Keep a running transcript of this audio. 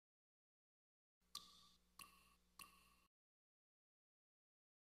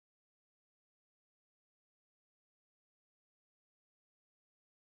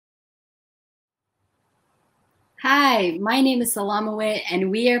Hi, my name is Salamawit, and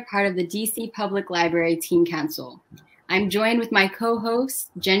we are part of the DC Public Library Teen Council. I'm joined with my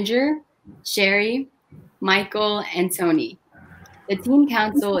co-hosts, Ginger, Sherry, Michael, and Tony. The Teen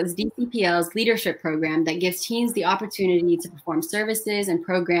Council is DCPL's leadership program that gives teens the opportunity to perform services and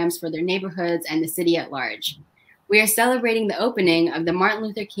programs for their neighborhoods and the city at large. We are celebrating the opening of the Martin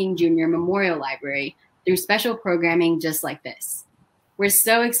Luther King Jr. Memorial Library through special programming just like this. We're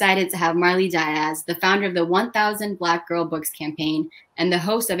so excited to have Marley Dias, the founder of the 1000 Black Girl Books campaign and the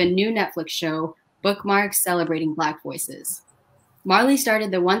host of a new Netflix show, Bookmarks, celebrating Black voices. Marley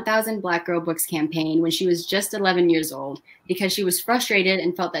started the 1000 Black Girl Books campaign when she was just 11 years old because she was frustrated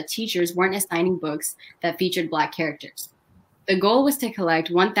and felt that teachers weren't assigning books that featured Black characters. The goal was to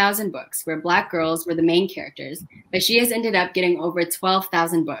collect 1,000 books where Black girls were the main characters, but she has ended up getting over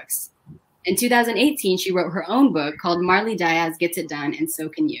 12,000 books. In 2018, she wrote her own book called Marley Dias Gets It Done, and So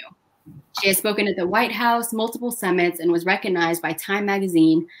Can You. She has spoken at the White House, multiple summits, and was recognized by Time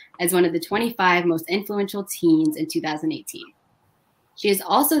magazine as one of the 25 most influential teens in 2018. She is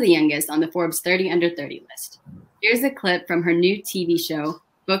also the youngest on the Forbes 30 Under 30 list. Here's a clip from her new TV show,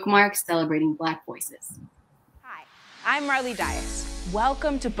 Bookmarks, celebrating Black voices. Hi, I'm Marley Dias.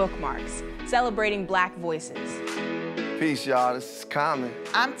 Welcome to Bookmarks, celebrating Black voices. Peace, y'all. This is Common.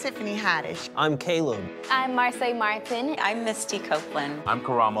 I'm Tiffany Haddish. I'm Caleb. I'm Marseille Martin. I'm Misty Copeland. I'm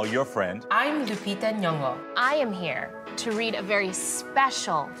Karamo, your friend. I'm Lupita Nyong'o. I am here to read a very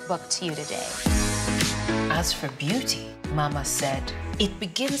special book to you today. As for beauty, Mama said, it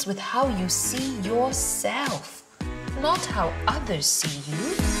begins with how you see yourself, not how others see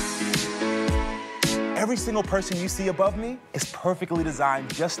you. Every single person you see above me is perfectly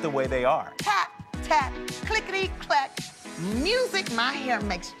designed just the way they are. Tap, tap, clickety-clack. Music my hair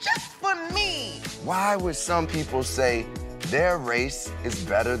makes just for me. Why would some people say their race is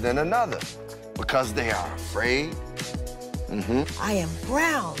better than another? Because they are afraid? I am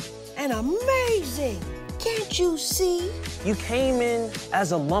brown and amazing. Can't you see? You came in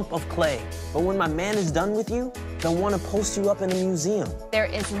as a lump of clay, but when my man is done with you, they'll want to post you up in a museum. There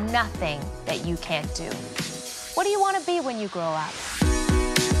is nothing that you can't do. What do you want to be when you grow up?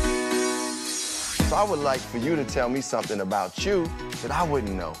 So I would like for you to tell me something about you that I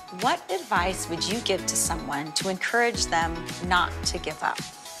wouldn't know. What advice would you give to someone to encourage them not to give up?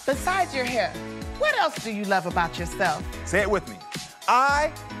 Besides your hair, what else do you love about yourself? Say it with me.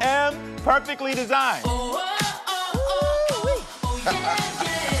 I am perfectly designed.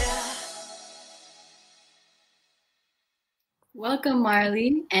 Welcome,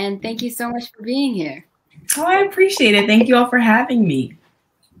 Marley, and thank you so much for being here. Oh, I appreciate it. Thank you all for having me.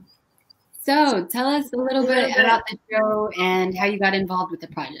 So tell us a little bit about the show and how you got involved with the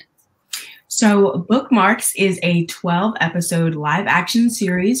project. So Bookmarks is a 12-episode live-action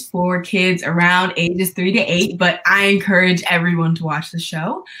series for kids around ages 3 to 8, but I encourage everyone to watch the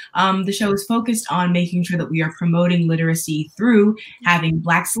show. The show is focused on making sure that we are promoting literacy through having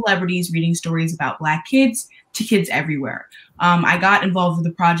Black celebrities reading stories about Black kids to kids everywhere. I got involved with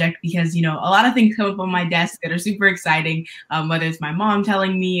the project because, a lot of things come up on my desk that are super exciting, whether it's my mom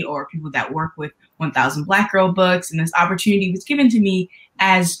telling me or people that work with 1000 Black Girl Books. And this opportunity was given to me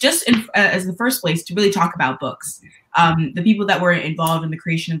as as the first place to really talk about books. The people that were involved in the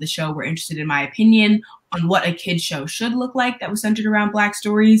creation of the show were interested in my opinion on what a kid's show should look like that was centered around Black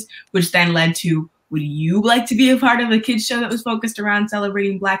stories, which then led to, would you like to be a part of a kids show that was focused around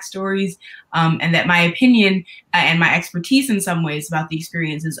celebrating Black stories? And that my opinion and my expertise in some ways about the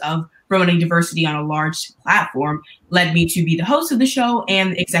experiences of promoting diversity on a large platform led me to be the host of the show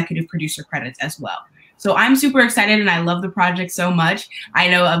and executive producer credits as well. So I'm super excited and I love the project so much. I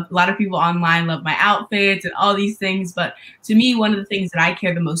know a lot of people online love my outfits and all these things, but to me, one of the things that I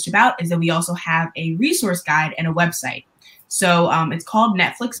care the most about is that we also have a resource guide and a website. So it's called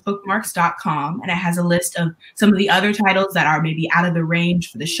NetflixBookmarks.com, and it has a list of some of the other titles that are maybe out of the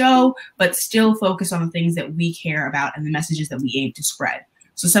range for the show, but still focus on the things that we care about and the messages that we aim to spread.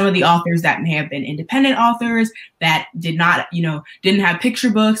 So some of the authors that may have been independent authors that did not, didn't have picture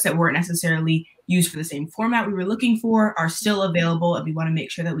books that weren't necessarily used for the same format we were looking for are still available, and we want to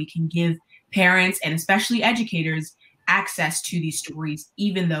make sure that we can give parents and especially educators access to these stories,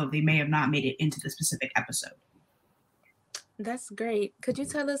 even though they may have not made it into the specific episode. That's great. Could you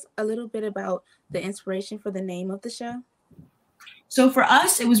tell us a little bit about the inspiration for the name of the show? So for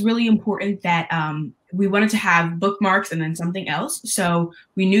us, it was really important that we wanted to have bookmarks and then something else. So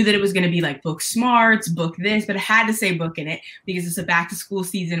we knew that it was going to be like book smarts, book this, but it had to say book in it because it's a back to school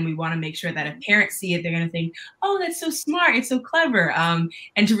season. We want to make sure that if parents see it, they're going to think, oh, that's so smart. It's so clever.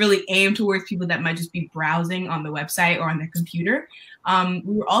 And to really aim towards people that might just be browsing on the website or on their computer.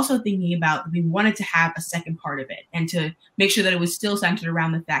 We were also thinking about that we wanted to have a second part of it and to make sure that it was still centered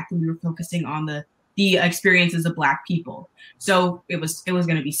around the fact that we were focusing on the experiences of Black people. So it was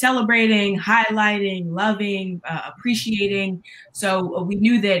going to be celebrating, highlighting, loving, appreciating. So we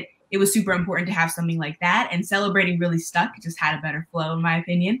knew that it was super important to have something like that, and celebrating really stuck. It just had a better flow, in my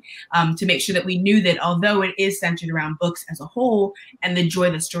opinion, to make sure that we knew that although it is centered around books as a whole and the joy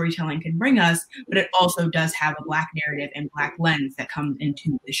that storytelling can bring us, but it also does have a Black narrative and Black lens that comes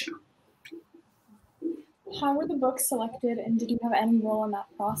into the show. How were the books selected, and did you have any role in that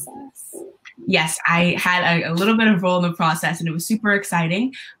process? Yes, I had a little bit of role in the process, and it was super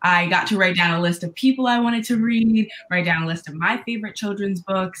exciting. I got to write down a list of people I wanted to read, write down a list of my favorite children's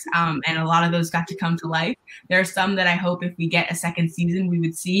books, and a lot of those got to come to life. There are some that I hope if we get a second season we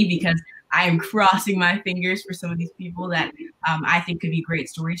would see, because I am crossing my fingers for some of these people that I think could be great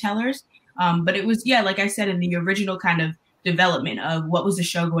storytellers. But it was, like I said, in the original kind of development of what was the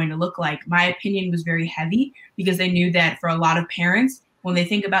show going to look like, my opinion was very heavy because they knew that for a lot of parents, when they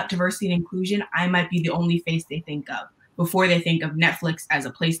think about diversity and inclusion, I might be the only face they think of before they think of Netflix as a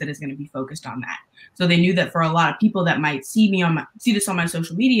place that is going to be focused on that. So they knew that for a lot of people that might see this on my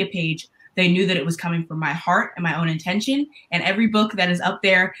social media page, they knew that it was coming from my heart and my own intention. And every book that is up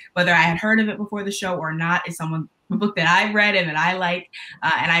there, whether I had heard of it before the show or not, is a book that I've read and that I like.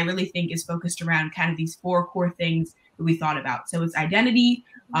 And I really think is focused around kind of these 4 core things that we thought about. So it's identity,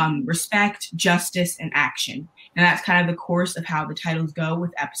 respect, justice, and action. And that's kind of the course of how the titles go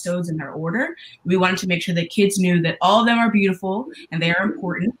with episodes in their order. We wanted to make sure that kids knew that all of them are beautiful and they are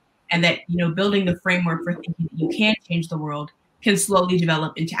important, and that, building the framework for thinking that you can change the world can slowly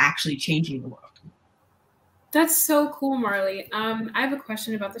develop into actually changing the world. That's so cool, Marley. I have a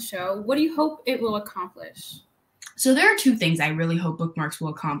question about the show. What do you hope it will accomplish? So there are 2 things I really hope Bookmarks will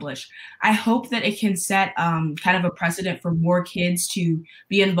accomplish. I hope that it can set kind of a precedent for more kids to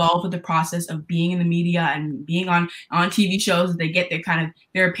be involved with the process of being in the media and being on TV shows, that they get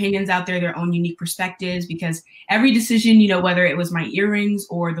their opinions out there, their own unique perspectives, because every decision, whether it was my earrings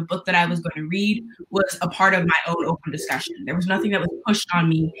or the book that I was going to read, was a part of my own open discussion. There was nothing that was pushed on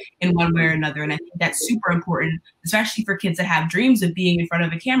me in one way or another. And I think that's super important, especially for kids that have dreams of being in front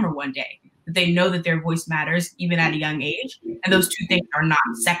of a camera one day, that they know that their voice matters even at a young age. And those 2 things are not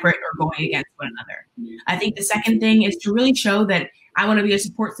separate or going against one another. I think the second thing is to really show that I want to be a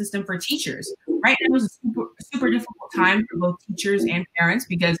support system for teachers. Right now is a super difficult time for both teachers and parents,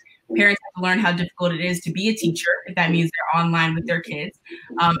 because parents have to learn how difficult it is to be a teacher, if that means they're online with their kids.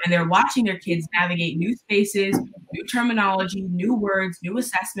 And they're watching their kids navigate new spaces, new terminology, new words, new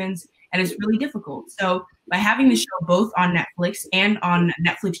assessments, and it's really difficult. So by having the show both on Netflix and on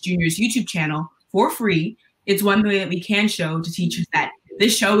Netflix Junior's YouTube channel for free, it's one way that we can show to teachers that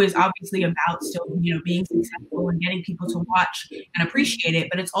this show is obviously about still, being successful and getting people to watch and appreciate it,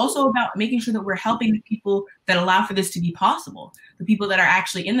 but it's also about making sure that we're helping the people that allow for this to be possible, the people that are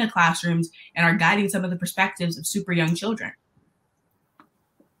actually in the classrooms and are guiding some of the perspectives of super young children.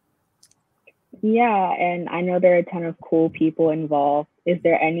 Yeah, and I know there are a ton of cool people involved. Is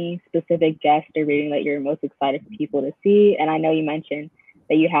there any specific guest or reading that you're most excited for people to see? And I know you mentioned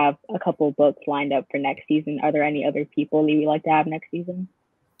that you have a couple of books lined up for next season. Are there any other people you would like to have next season?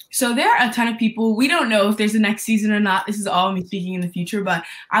 So there are a ton of people. We don't know if there's a next season or not. This is all me speaking in the future, but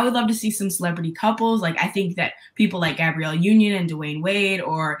I would love to see some celebrity couples. Like, I think that people like Gabrielle Union and Dwayne Wade,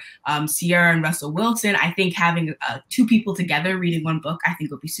 or Sierra and Russell Wilson, I think having 2 people together reading one book, I think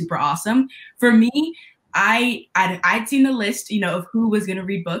would be super awesome. For me, I'd seen the list, of who was going to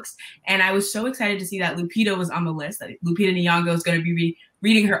read books, and I was so excited to see that Lupita was on the list, that Lupita Nyong'o is going to be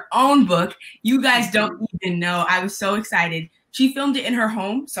reading her own book. You guys don't even know. I was so excited. She filmed it in her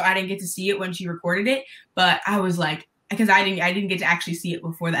home, so I didn't get to see it when she recorded it, but I was like, because I didn't get to actually see it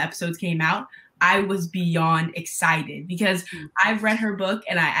before the episodes came out, I was beyond excited because I've read her book,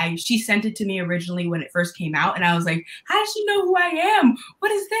 and she sent it to me originally when it first came out, and I was like, how does she know who I am?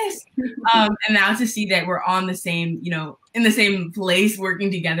 What is this? And now to see that we're on the same, in the same place, working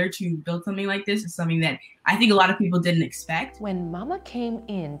together to build something like this is something that I think a lot of people didn't expect. When Mama came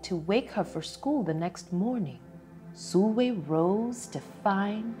in to wake her for school the next morning, Sulwe rose to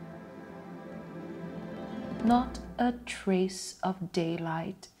find not a trace of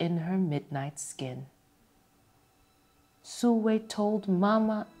daylight in her midnight skin. Sulwe told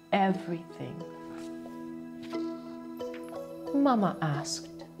Mama everything. Mama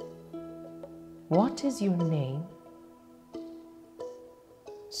asked, "What is your name?"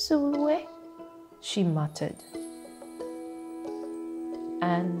 "Sulwe," she muttered.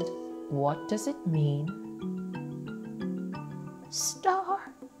 "And what does it mean?"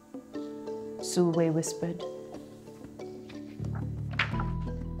 "Star," Sulwe whispered.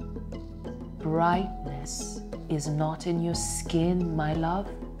 Brightness is not in your skin, my love.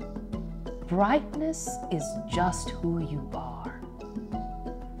 Brightness is just who you are.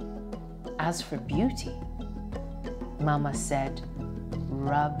 As for beauty, Mama said,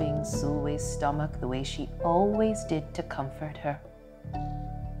 rubbing Sulwe's stomach the way she always did to comfort her.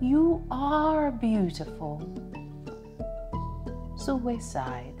 You are beautiful. Sulwe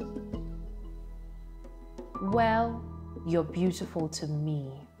sighed. Well, you're beautiful to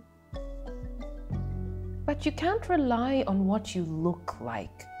me. But you can't rely on what you look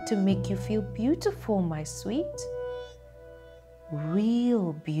like to make you feel beautiful, my sweet.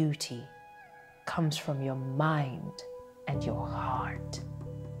 Real beauty comes from your mind and your heart.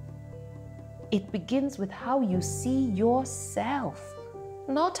 It begins with how you see yourself,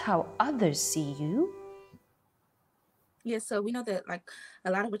 not how others see you. Yeah, so we know that like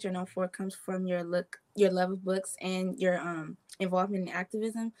a lot of what you're known for comes from your love of books, and your involvement in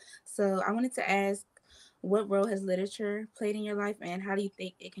activism. So I wanted to ask, what role has literature played in your life, and how do you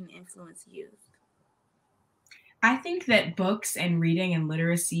think it can influence youth? I think that books and reading and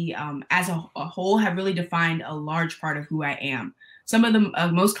literacy as a whole have really defined a large part of who I am. Some of the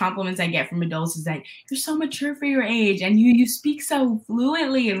most compliments I get from adults is that you're so mature for your age, and you speak so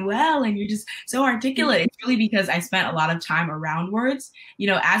fluently and well, and you're just so articulate. It's really because I spent a lot of time around words. You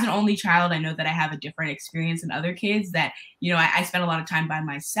know, as an only child, I know that I have a different experience than other kids, that, you know, I spent a lot of time by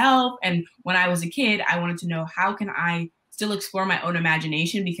myself. And when I was a kid, I wanted to know, how can I still explore my own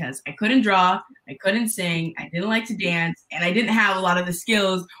imagination, because I couldn't draw, I couldn't sing, I didn't like to dance, and I didn't have a lot of the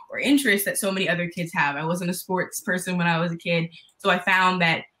skills or interests that so many other kids have. I wasn't a sports person when I was a kid. So I found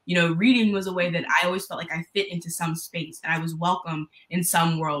that, you know, reading was a way that I always felt like I fit into some space and I was welcome in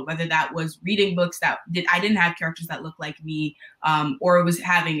some world, whether that was reading books that I didn't have characters that looked like me, or it was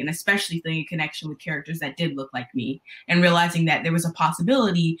having, and especially feeling a connection with characters that did look like me, and realizing that there was a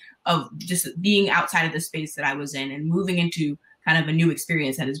possibility of just being outside of the space that I was in and moving into kind of a new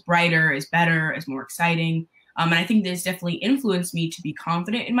experience that is brighter, is better, is more exciting. And I think this definitely influenced me to be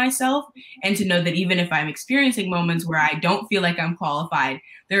confident in myself, and to know that even if I'm experiencing moments where I don't feel like I'm qualified,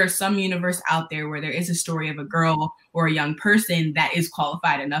 there is some universe out there where there is a story of a girl or a young person that is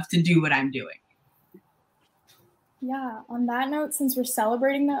qualified enough to do what I'm doing. Yeah, on that note, since we're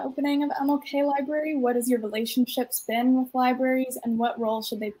celebrating the opening of MLK Library, what has your relationships been with libraries, and what role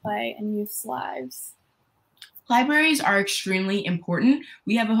should they play in youth's lives? Libraries are extremely important.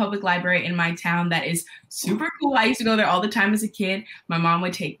 We have a public library in my town that is super cool. I used to go there all the time as a kid. My mom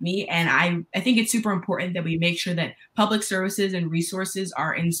would take me, and I think it's super important that we make sure that public services and resources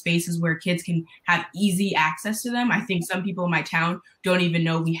are in spaces where kids can have easy access to them. I think some people in my town don't even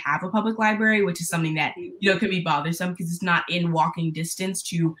know we have a public library, which is something that, you know, can be bothersome because it's not in walking distance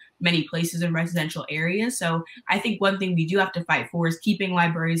to many places in residential areas. So I think one thing we do have to fight for is keeping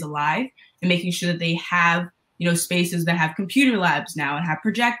libraries alive and making sure that they have, you know, spaces that have computer labs now and have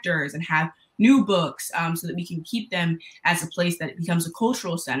projectors and have new books, so that we can keep them as a place that becomes a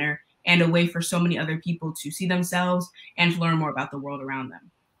cultural center and a way for so many other people to see themselves and to learn more about the world around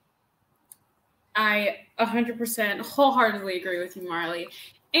them. I 100% wholeheartedly agree with you, Marley.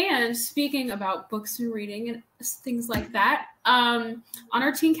 And speaking about books and reading and things like that, on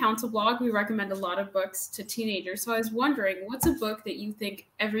our teen council blog, we recommend a lot of books to teenagers. So I was wondering, what's a book that you think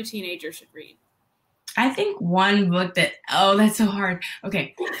every teenager should read? I think one book that, oh, that's so hard.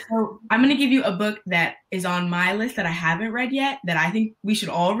 Okay, so I'm going to give you a book that is on my list that I haven't read yet, that I think we should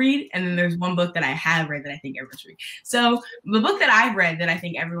all read. And then there's one book that I have read that I think everyone should read. So the book that I've read that I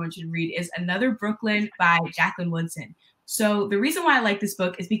think everyone should read is Another Brooklyn by Jacqueline Woodson. So the reason why I like this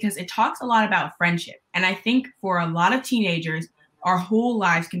book is because it talks a lot about friendship. And I think for a lot of teenagers, our whole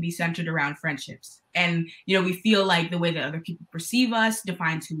lives can be centered around friendships. And, you know, we feel like the way that other people perceive us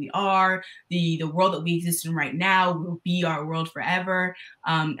defines who we are. The world that we exist in right now will be our world forever.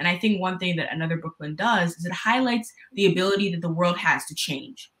 And I think one thing that Another Brooklyn does is it highlights the ability that the world has to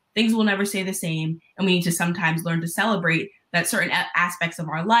change. Things will never stay the same. And we need to sometimes learn to celebrate that certain aspects of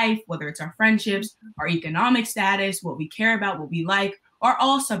our life, whether it's our friendships, our economic status, what we care about, what we like, are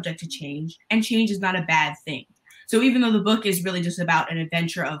all subject to change. And change is not a bad thing. So even though the book is really just about an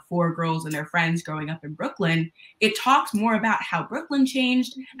adventure of 4 girls and their friends growing up in Brooklyn, it talks more about how Brooklyn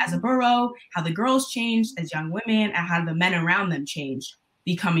changed as a borough, how the girls changed as young women, and how the men around them changed,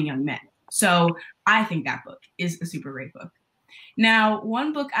 becoming young men. So I think that book is a super great book. Now,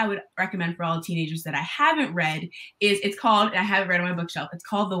 one book I would recommend for all teenagers that I haven't read it's called, and I have it right on my bookshelf, it's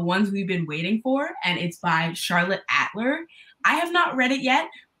called The Ones We've Been Waiting For, and it's by Charlotte Adler. I have not read it yet,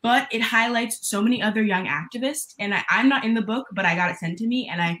 but it highlights so many other young activists. And I'm not in the book, but I got it sent to me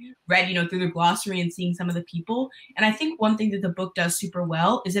and I read, through the glossary and seeing some of the people. And I think one thing that the book does super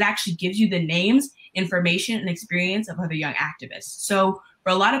well is it actually gives you the names, information, and experience of other young activists. So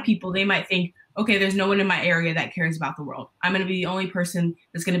for a lot of people, they might think, okay, there's no one in my area that cares about the world. I'm going to be the only person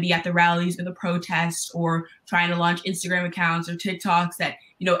that's going to be at the rallies or the protests or trying to launch Instagram accounts or TikToks that,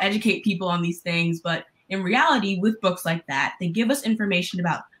 educate people on these things. But in reality, with books like that, they give us information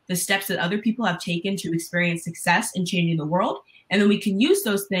about the steps that other people have taken to experience success in changing the world. And then we can use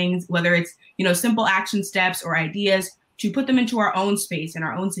those things, whether it's, simple action steps or ideas, to put them into our own space and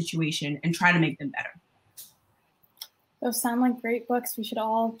our own situation and try to make them better. Those sound like great books. We should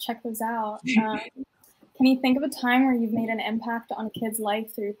all check those out. Can you think of a time where you've made an impact on a kid's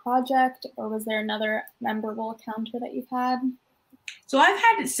life through a project, or was there another memorable encounter that you've had? So I've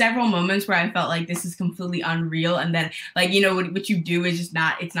had several moments where I felt like this is completely unreal and that what you do is just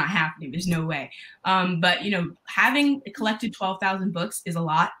it's not happening. There's no way. But having collected 12,000 books is a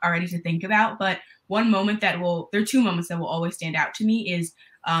lot already to think about. But there are two moments that will always stand out to me is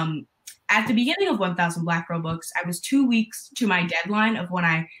at the beginning of 1,000 Black Girl Books, I was 2 weeks to my deadline of when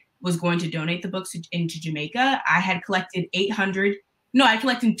I was going to donate the books into Jamaica. I had collected 200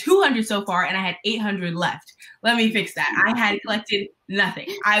 so far, and I had 800 left. Let me fix that. I had collected nothing.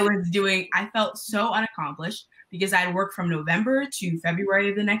 I felt so unaccomplished because I had worked from November to February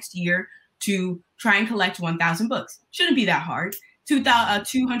of the next year to try and collect 1,000 books. Shouldn't be that hard.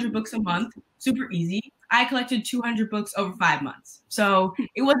 200 books a month, super easy. I collected 200 books over 5 months. So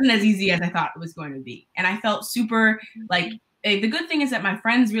it wasn't as easy as I thought it was going to be. And I felt super the good thing is that my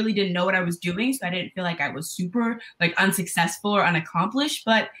friends really didn't know what I was doing, so I didn't feel like I was super unsuccessful or unaccomplished,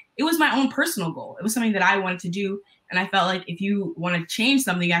 but it was my own personal goal. It was something that I wanted to do, and I felt like if you want to change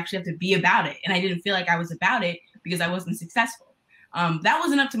something, you actually have to be about it, and I didn't feel like I was about it because I wasn't successful. That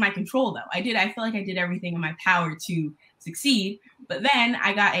wasn't up to my control, though. I feel like I did everything in my power to succeed, but then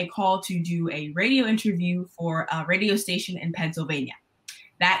I got a call to do a radio interview for a radio station in Pennsylvania.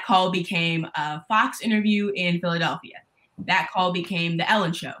 That call became a Fox interview in Philadelphia. That call became The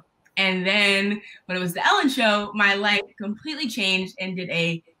Ellen Show. And then when it was The Ellen Show, my life completely changed and did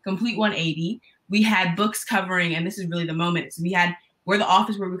a complete 180. We had books covering, and this is really the moment. So we had where the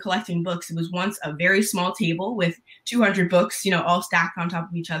office where we were collecting books. It was once a very small table with 200 books, all stacked on top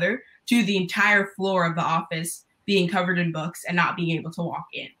of each other, to the entire floor of the office being covered in books and not being able to walk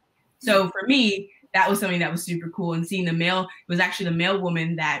in. So for me, that was something that was super cool. And seeing it was actually the mail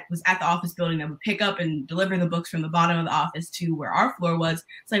woman that was at the office building that would pick up and deliver the books from the bottom of the office to where our floor was.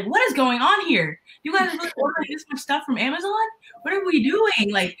 It's like, what is going on here? You guys are really ordering this much stuff from Amazon? What are we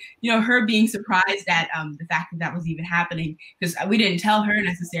doing? Her being surprised at the fact that was even happening because we didn't tell her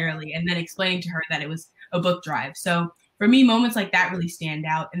necessarily, and then explaining to her that it was a book drive. So for me, moments like that really stand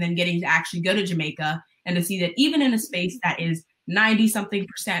out. And then getting to actually go to Jamaica and to see that even in a space that is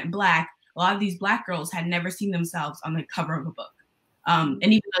 90-something% Black, a lot of these Black girls had never seen themselves on the cover of a book. And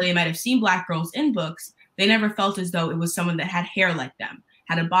even though they might have seen Black girls in books, they never felt as though it was someone that had hair like them,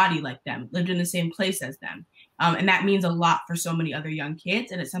 had a body like them, lived in the same place as them. And that means a lot for so many other young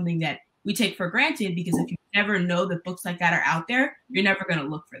kids. And it's something that we take for granted because if you never know that books like that are out there, you're never going to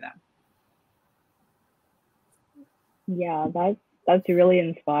look for them. Yeah, that's really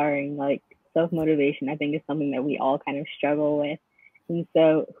inspiring. Self-motivation, I think, is something that we all kind of struggle with. And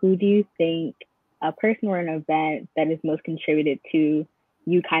so who do you think, a person or an event, that is most contributed to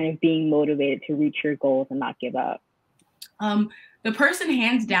you kind of being motivated to reach your goals and not give up? The person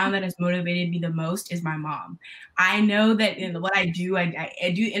hands down that has motivated me the most is my mom. I know that in what I do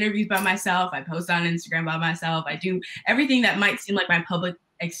do interviews by myself. I post on Instagram by myself. I do everything that might seem like my public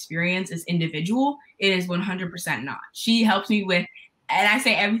experience is individual. It is 100% not. She helps me with, and I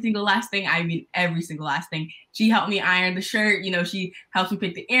say every single last thing, I mean every single last thing. She helped me iron the shirt. She helps me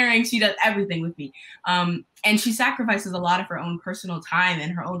pick the earrings. She does everything with me. And she sacrifices a lot of her own personal time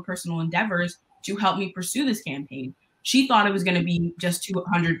and her own personal endeavors to help me pursue this campaign. She thought it was going to be just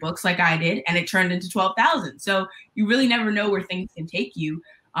 200 books like I did, and it turned into 12,000. So you really never know where things can take you.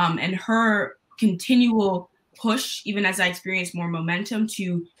 And her continual push, even as I experienced more momentum,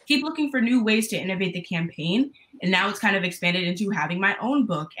 to keep looking for new ways to innovate the campaign. And now it's kind of expanded into having my own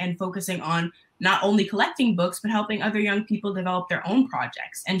book and focusing on not only collecting books, but helping other young people develop their own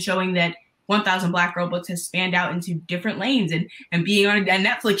projects and showing that 1,000 Black Girl Books has spanned out into different lanes and being on a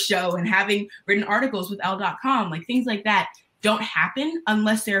Netflix show and having written articles with Elle.com, things like that. don't happen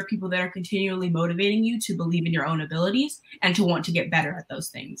unless there are people that are continually motivating you to believe in your own abilities and to want to get better at those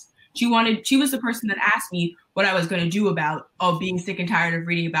things. She was the person that asked me what I was going to do about being sick and tired of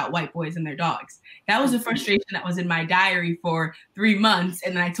reading about white boys and their dogs. That was a frustration that was in my diary for 3 months.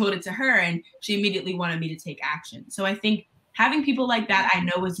 And then I told it to her and she immediately wanted me to take action. So I think having people like that, I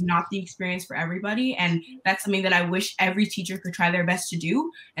know, is not the experience for everybody. And that's something that I wish every teacher could try their best to do.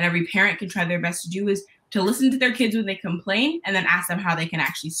 And every parent could try their best to do, is to listen to their kids when they complain and then ask them how they can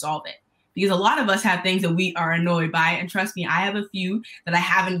actually solve it. Because a lot of us have things that we are annoyed by. And trust me, I have a few that I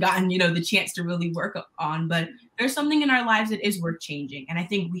haven't gotten, the chance to really work on. But there's something in our lives that is worth changing. And I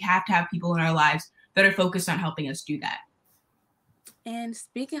think we have to have people in our lives that are focused on helping us do that. And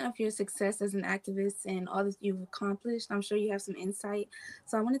speaking of your success as an activist and all that you've accomplished, I'm sure you have some insight.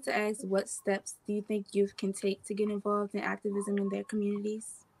 So I wanted to ask, what steps do you think youth can take to get involved in activism in their communities?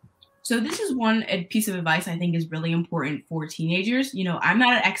 So this is one piece of advice I think is really important for teenagers. I'm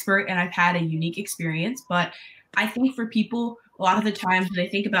not an expert and I've had a unique experience, but I think for people, a lot of the times when they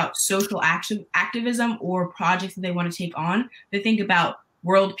think about social activism or projects that they want to take on, they think about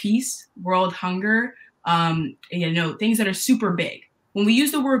world peace, world hunger, things that are super big. When we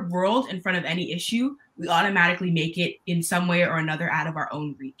use the word world in front of any issue, we automatically make it in some way or another out of our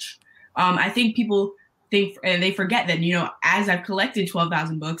own reach. I think people think, and they forget that, as I've collected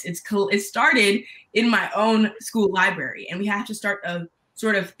 12,000 books, it started in my own school library. And we have to start to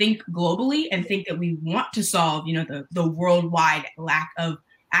sort of think globally and think that we want to solve, the worldwide lack of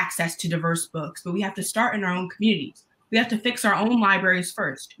access to diverse books. But we have to start in our own communities. We have to fix our own libraries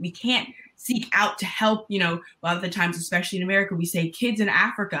first. We can't seek out to help, a lot of the times, especially in America, we say kids in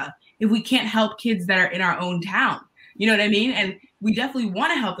Africa, if we can't help kids that are in our own town. You know what I mean? And we definitely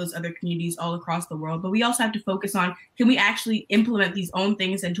want to help those other communities all across the world, but we also have to focus on, can we actually implement these own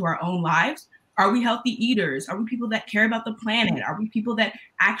things into our own lives? Are we healthy eaters? Are we people that care about the planet? Are we people that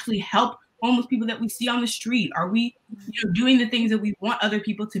actually help homeless people that we see on the street? Are we doing the things that we want other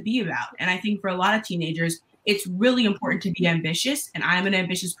people to be about? And I think for a lot of teenagers, it's really important to be ambitious. And I'm an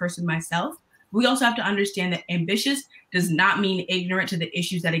ambitious person myself. We also have to understand that ambitious does not mean ignorant to the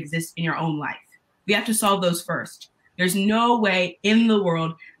issues that exist in your own life. We have to solve those first. There's no way in the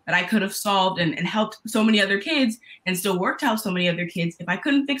world that I could have solved and helped so many other kids and still worked to help so many other kids if I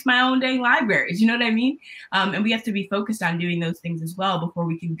couldn't fix my own dang libraries. You know what I mean? And we have to be focused on doing those things as well before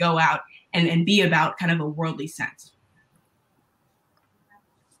we can go out and be about kind of a worldly sense.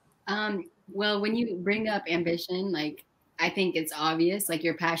 Well, when you bring up ambition, I think it's obvious,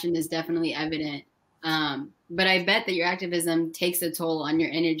 your passion is definitely evident. But I bet that your activism takes a toll on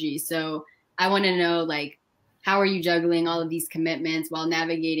your energy. So I want to know, how are you juggling all of these commitments while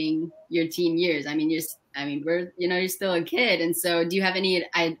navigating your teen years? You're still a kid. And so do you have any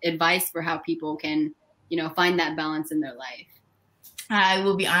advice for how people can, find that balance in their life? I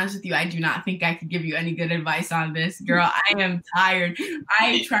will be honest with you. I do not think I could give you any good advice on this, girl. I am tired.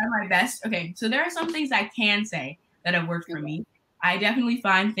 I try my best. Okay. So there are some things I can say that have worked for me. I definitely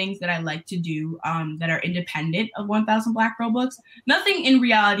find things that I like to do that are independent of 1,000 Black Girl Books. Nothing in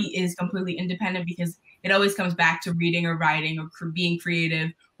reality is completely independent because it always comes back to reading or writing or being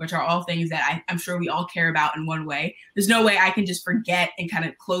creative, which are all things that I'm sure we all care about in one way. There's no way I can just forget and kind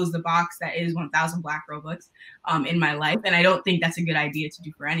of close the box that is 1,000 Black Girl Books in my life. And I don't think that's a good idea to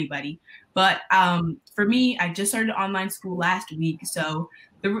do for anybody. But for me, I just started online school last week. So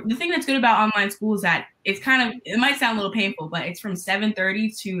the thing that's good about online school is that it might sound a little painful, but it's from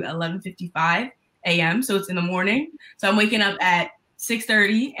 7:30 to 11:55 a.m. So it's in the morning. So I'm waking up at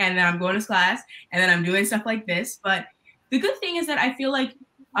 6:30 and then I'm going to class and then I'm doing stuff like this. But the good thing is that I feel like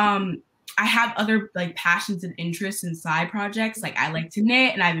I have other passions and interests and side projects. I like to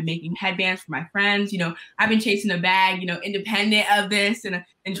knit and I've been making headbands for my friends. I've been chasing a bag, independent of this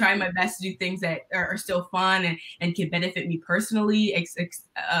and trying my best to do things that are still fun and can benefit me personally,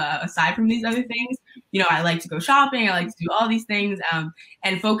 aside from these other things. I like to go shopping. I like to do all these things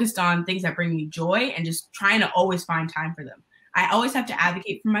and focused on things that bring me joy and just trying to always find time for them. I always have to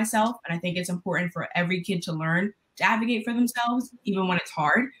advocate for myself. And I think it's important for every kid to learn to advocate for themselves, even when it's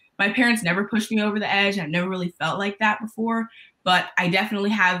hard. My parents never pushed me over the edge. I've never really felt like that before, but I definitely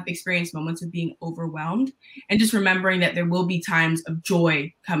have experienced moments of being overwhelmed and just remembering that there will be times of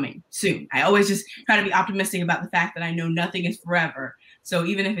joy coming soon. I always just try to be optimistic about the fact that I know nothing is forever. So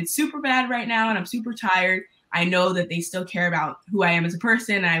even if it's super bad right now and I'm super tired, I know that they still care about who I am as a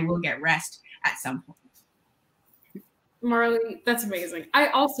person and I will get rest at some point. Marley, that's amazing. I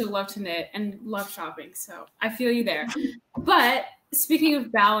also love to knit and love shopping, so I feel you there. But speaking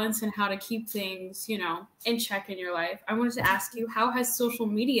of balance and how to keep things, in check in your life, I wanted to ask you, how has social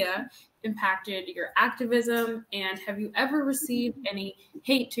media impacted your activism? And have you ever received any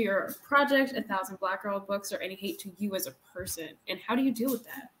hate to your project, 1,000 Black Girl Books, or any hate to you as a person? And how do you deal with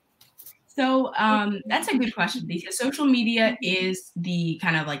that? So that's a good question, because social media is the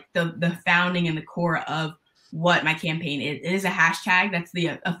kind of like the founding and the core of what my campaign is. It is a hashtag. That's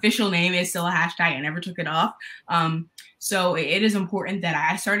the official name. Is still a hashtag. I never took it off. So it is important that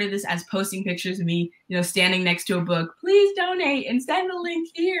I started this as posting pictures of me, standing next to a book. Please donate and send a link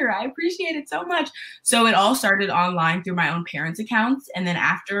here. I appreciate it so much. So it all started online through my own parents' accounts. And then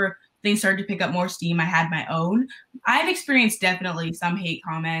after things started to pick up more steam, I had my own. I've experienced definitely some hate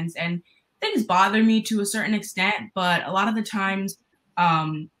comments, and things bother me to a certain extent, but a lot of the times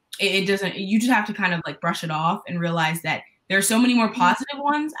it doesn't. You just have to kind of like brush it off and realize that there are so many more positive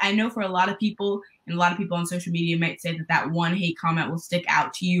ones. I know for a lot of people, and a lot of people on social media might say that one hate comment will stick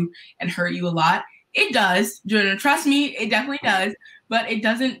out to you and hurt you a lot. It does. Trust me, it definitely does. But it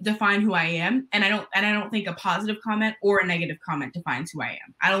doesn't define who I am, and I don't think a positive comment or a negative comment defines who I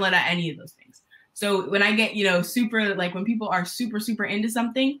am. I don't let out any of those things. So when I get super, like when people are super into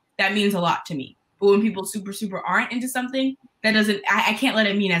something, that means a lot to me. But when people super aren't into something, that doesn't. I can't let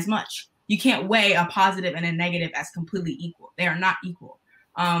it mean as much. You can't weigh a positive and a negative as completely equal. They are not equal.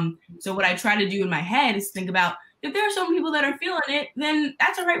 So what I try to do in my head is think about, if there are some people that are feeling it, then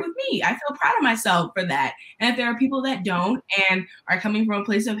that's all right with me. I feel proud of myself for that. And if there are people that don't and are coming from a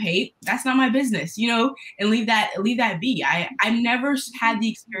place of hate, that's not my business, and leave that be. I've never had the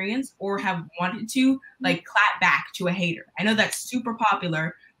experience or have wanted to like clap back to a hater. I know that's super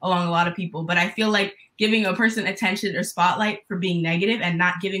popular along a lot of people, but I feel like giving a person attention or spotlight for being negative and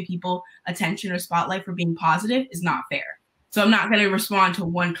not giving people attention or spotlight for being positive is not fair. So I'm not going to respond to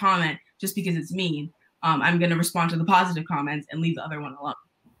one comment just because it's mean. I'm going to respond to the positive comments and leave the other one alone.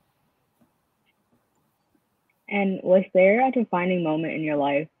 And was there a defining moment in your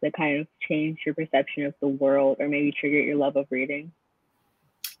life that kind of changed your perception of the world, or maybe triggered your love of reading?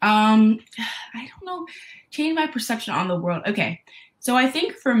 I don't know. Change my perception on the world. Okay. So I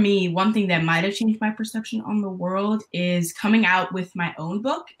think for me, one thing that might have changed my perception on the world is coming out with my own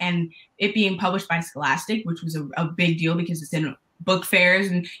book and it being published by Scholastic, which was a big deal because it's in book fairs.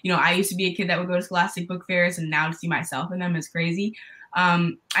 And, I used to be a kid that would go to Scholastic book fairs, and now to see myself in them is crazy.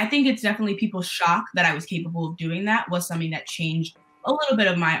 I think it's definitely people's shock that I was capable of doing that was something that changed a little bit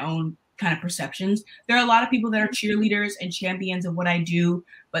of my own kind of perceptions. There are a lot of people that are cheerleaders and champions of what I do,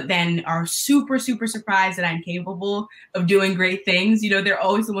 but then are super surprised that I'm capable of doing great things. They're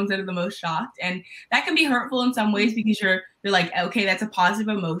always the ones that are the most shocked. And that can be hurtful in some ways because you're like, okay, that's a positive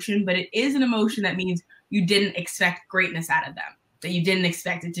emotion, but it is an emotion that means you didn't expect greatness out of them, that you didn't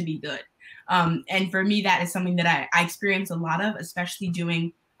expect it to be good. And for me, that is something that I experienced a lot of, especially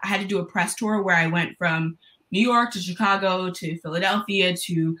I had to do a press tour where I went from New York to Chicago to Philadelphia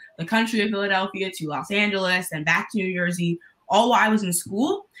to the country of Philadelphia to Los Angeles and back to New Jersey, all while I was in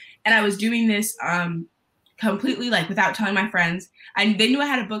school. And I was doing this completely like without telling my friends. They knew I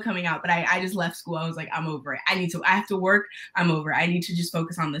had a book coming out, but I just left school. I was like, I'm over it. I have to work. I'm over it. I need to just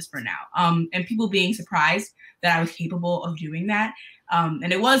focus on this for now. And people being surprised that I was capable of doing that.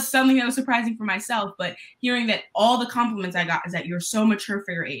 And it was something that was surprising for myself, but hearing that all the compliments I got is that you're so mature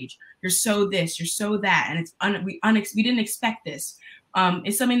for your age. You're so this, you're so that. And it's we didn't expect this.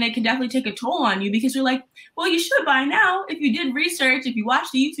 It's something that can definitely take a toll on you because you're like, well, you should by now. If you did research, if you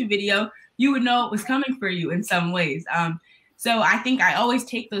watched the YouTube video, you would know it was coming for you in some ways. So I think I always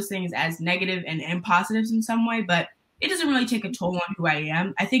take those things as negative and positives in some way, but it doesn't really take a toll on who I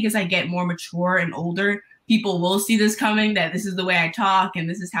am. I think as I get more mature and older, people will see this coming, that this is the way I talk and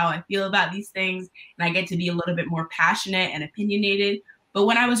this is how I feel about these things. And I get to be a little bit more passionate and opinionated. But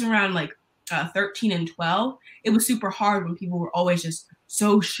when I was around like 13 and 12, it was super hard when people were always just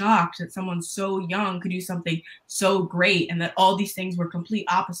so shocked that someone so young could do something so great and that all these things were complete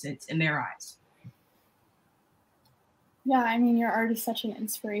opposites in their eyes. Yeah, I mean, you're already such an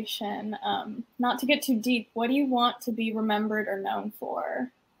inspiration. Not to get too deep, what do you want to be remembered or known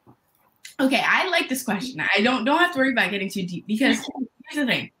for? Okay, I like this question. I don't have to worry about getting too deep because here's the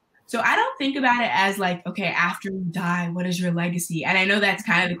thing. So I don't think about it as like, okay, after you die, what is your legacy? And I know that's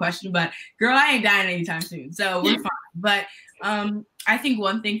kind of the question, but girl, I ain't dying anytime soon, so we're fine. But I think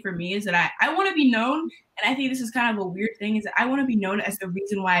one thing for me is that I want to be known, and I think this is kind of a weird thing, is that I want to be known as the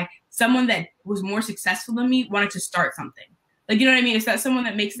reason why someone that was more successful than me wanted to start something. Like, you know what I mean? It's that someone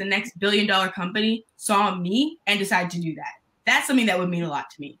that makes the next billion-dollar company saw me and decided to do that. That's something that would mean a lot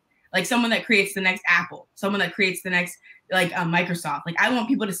to me. Like someone that creates the next Apple, someone that creates the next like Microsoft. Like I want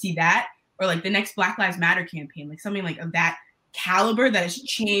people to see that, or like the next Black Lives Matter campaign, like something like of that caliber that is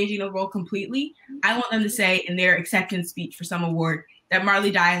changing the world completely. I want them to say in their acceptance speech for some award, that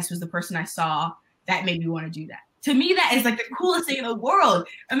Marley Dias was the person I saw that made me want to do that. To me, that is like the coolest thing in the world.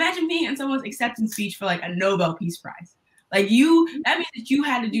 Imagine being in someone's acceptance speech for like a Nobel Peace Prize. Like that means that you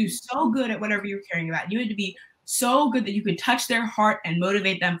had to do so good at whatever you're caring about. You had to be so good that you could touch their heart and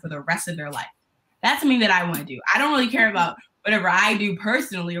motivate them for the rest of their life. That's something that I want to do. I don't really care about whatever I do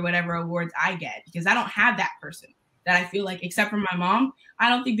personally or whatever awards I get, because I don't have that person that I feel like, except for my mom, I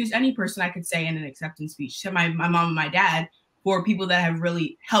don't think there's any person I could say in an acceptance speech, except my mom and my dad, for people that have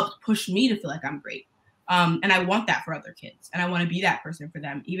really helped push me to feel like I'm great. And I want that for other kids. And I want to be that person for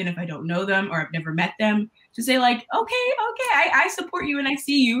them, even if I don't know them or I've never met them, to say like, okay, I support you and I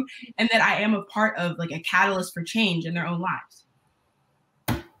see you, and that I am a part of like a catalyst for change in their own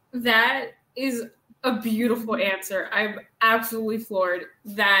lives. That is a beautiful answer. I'm absolutely floored.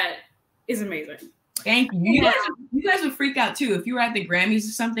 That is amazing. Thank you. You guys would freak out too if you were at the Grammys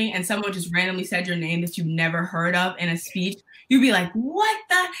or something and someone just randomly said your name that you've never heard of in a speech. You'd be like, what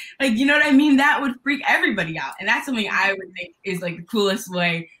the? Like, you know what I mean? That would freak everybody out. And that's something I would think is like the coolest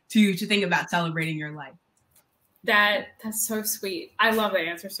way to think about celebrating your life. That's so sweet. I love that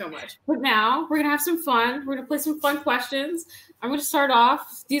answer so much. But now we're going to have some fun. We're going to play some fun questions. I'm going to start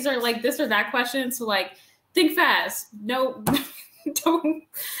off. These are like this or that questions. So like, think fast. No, don't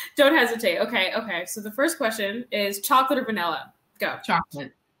hesitate. Okay. So the first question is chocolate or vanilla? Go.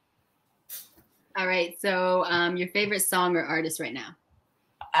 Chocolate. All right. So your favorite song or artist right now?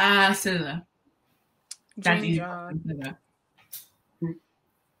 SZA. Dream job.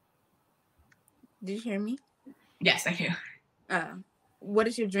 Did you hear me? Yes, I hear. What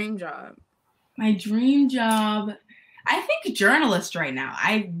is your dream job? My dream job, I think journalist right now.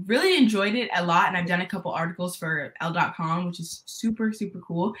 I really enjoyed it a lot, and I've done a couple articles for Elle.com, which is super, super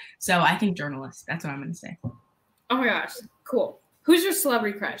cool. So I think journalist. That's what I'm going to say. Oh my gosh. Cool. Who's your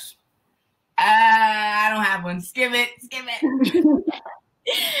celebrity crush? I don't have one. Skip it.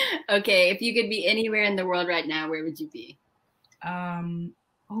 Okay, if you could be anywhere in the world right now, where would you be?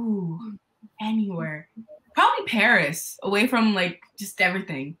 Anywhere. Probably Paris, away from like just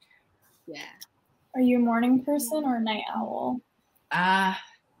everything. Yeah. Are you a morning person or a night owl? I'm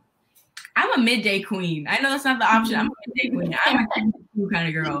a midday queen. I know that's not the option. I'm a midday queen. I'm a kind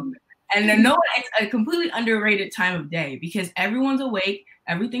of girl. And then it's a completely underrated time of day because everyone's awake,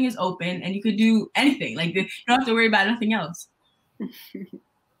 everything is open, and you could do anything. Like you don't have to worry about nothing else.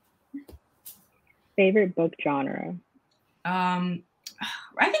 Favorite book genre?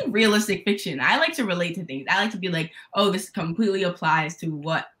 I think realistic fiction. I like to relate to things. I like to be like, oh, this completely applies to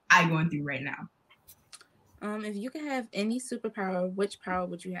what I'm going through right now. If you could have any superpower, which power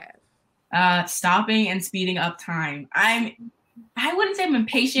would you have? Stopping and speeding up time. I wouldn't say I'm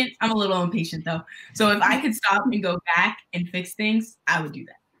impatient. I'm a little impatient though. So if I could stop and go back and fix things, I would do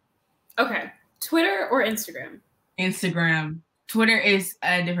that. Okay. Twitter or Instagram? Instagram. Twitter is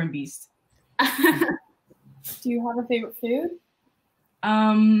a different beast. Do you have a favorite food?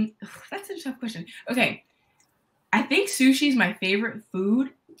 That's a tough question. Okay. I think sushi is my favorite food.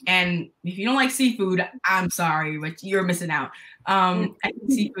 And if you don't like seafood, I'm sorry, but you're missing out. I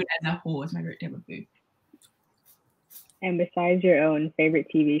think seafood as a whole is my favorite type of food. And besides your own, favorite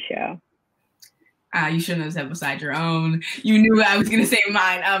TV show? You shouldn't have said besides your own. You knew I was going to say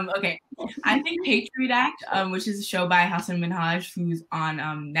mine. Okay. I think Patriot Act, which is a show by Hassan Minhaj, who's on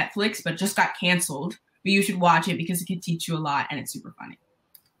Netflix, but just got canceled. But you should watch it because it can teach you a lot and it's super funny.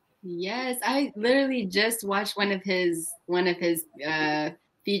 Yes, I literally just watched one of his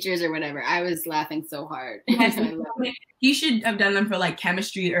features or whatever. I was laughing so hard. He should have done them for like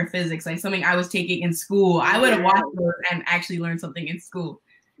chemistry or physics, like something I was taking in school. I would have watched those and actually learned something in school.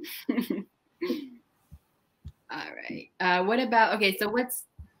 All right. What about, okay, so what's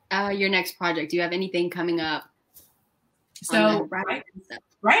your next project? Do you have anything coming up? So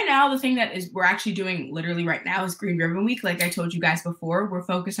right now, the thing that we're actually doing literally right now is Green Ribbon Week. Like I told you guys before, we're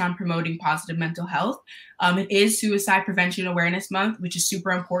focused on promoting positive mental health. It is Suicide Prevention Awareness Month, which is super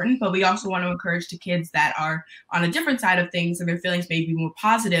important, but we also want to encourage the kids that are on a different side of things and their feelings may be more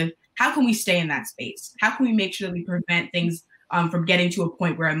positive. How can we stay in that space? How can we make sure that we prevent things from getting to a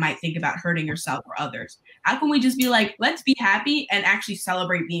point where it might think about hurting yourself or others? How can we just be like, let's be happy and actually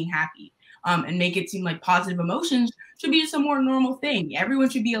celebrate being happy? And make it seem like positive emotions should be just a more normal thing. Everyone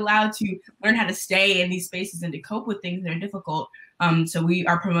should be allowed to learn how to stay in these spaces and to cope with things that are difficult. So we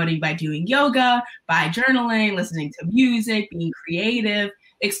are promoting by doing yoga, by journaling, listening to music, being creative,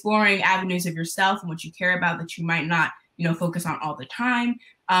 exploring avenues of yourself and what you care about that you might not, focus on all the time.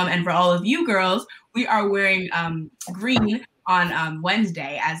 And for all of you girls, we are wearing green on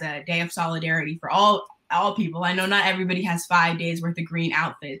Wednesday as a day of solidarity for all all people. I know not everybody has 5 days worth of green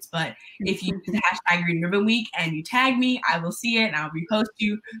outfits, but if you use the hashtag Green Ribbon Week and you tag me, I will see it and I'll repost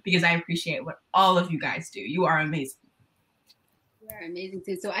you because I appreciate what all of you guys do. You are amazing. You are amazing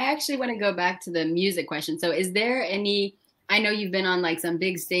too. So I actually want to go back to the music question. So is there any, I know you've been on like some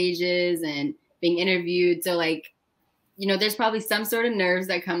big stages and being interviewed. So like, you know, there's probably some sort of nerves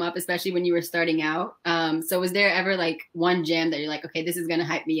that come up, especially when you were starting out. So was there ever like one jam that you're like, okay, this is going to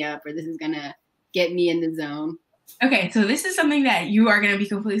hype me up or this is going to get me in the zone? Okay, so this is something that you are going to be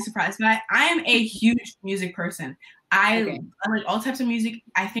completely surprised by. I am a huge music person. I like all types of music.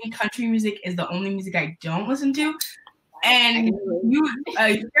 I think country music is the only music I don't listen to. And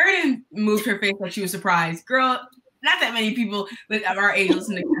Sheridan moved her face like she was surprised. Girl, not that many people of our age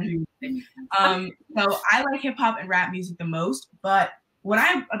listen to country music. So I like hip hop and rap music the most. But when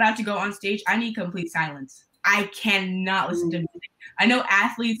I'm about to go on stage, I need complete silence. I cannot listen to music. I know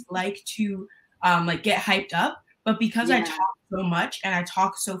athletes like to like get hyped up, but because I talk so much and I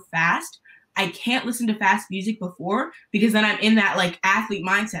talk so fast, I can't listen to fast music before because then I'm in that like athlete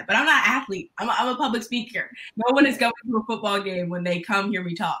mindset. But I'm not an athlete. I'm a public speaker. No one is going to a football game when they come hear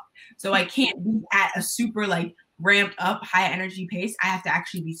me talk. So I can't be at a super like ramped up high energy pace. I have to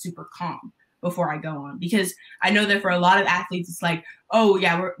actually be super calm before I go on because I know that for a lot of athletes, it's like, oh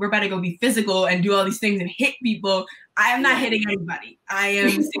yeah, we're about to go be physical and do all these things and hit people. I am not hitting anybody. I am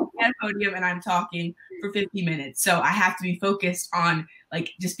sitting at a podium and I'm talking for 50 minutes. So I have to be focused on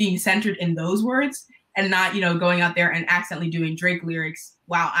like just being centered in those words and not, you know, going out there and accidentally doing Drake lyrics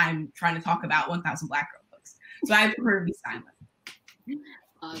while I'm trying to talk about 1,000 Black Girl books. So I prefer to be silent.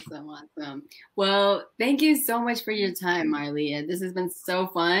 Awesome, awesome. Well, thank you so much for your time, Marley. This has been so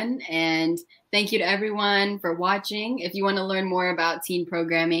fun. And thank you to everyone for watching. If you want to learn more about teen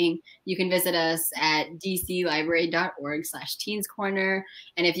programming, you can visit us at dclibrary.org/Teens Corner.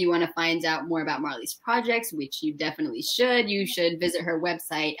 And if you want to find out more about Marley's projects, which you definitely should, you should visit her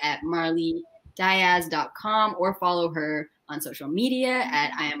website at marleydias.com or follow her on social media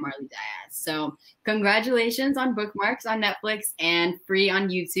at I am Marley Dias. So congratulations on Bookmarks on Netflix and free on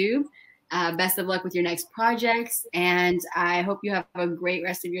YouTube. Best of luck with your next projects, and I hope you have a great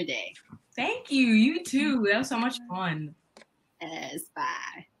rest of your day. Thank you. You too. That was so much fun. Yes,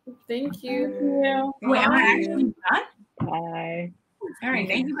 bye. Thank you. Wait, am I actually done? Bye. All right.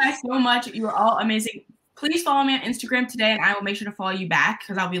 Thank you guys so much. You are all amazing. Please follow me on Instagram today, and I will make sure to follow you back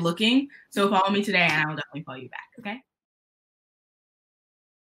because I'll be looking. So follow me today, and I will definitely follow you back. Okay?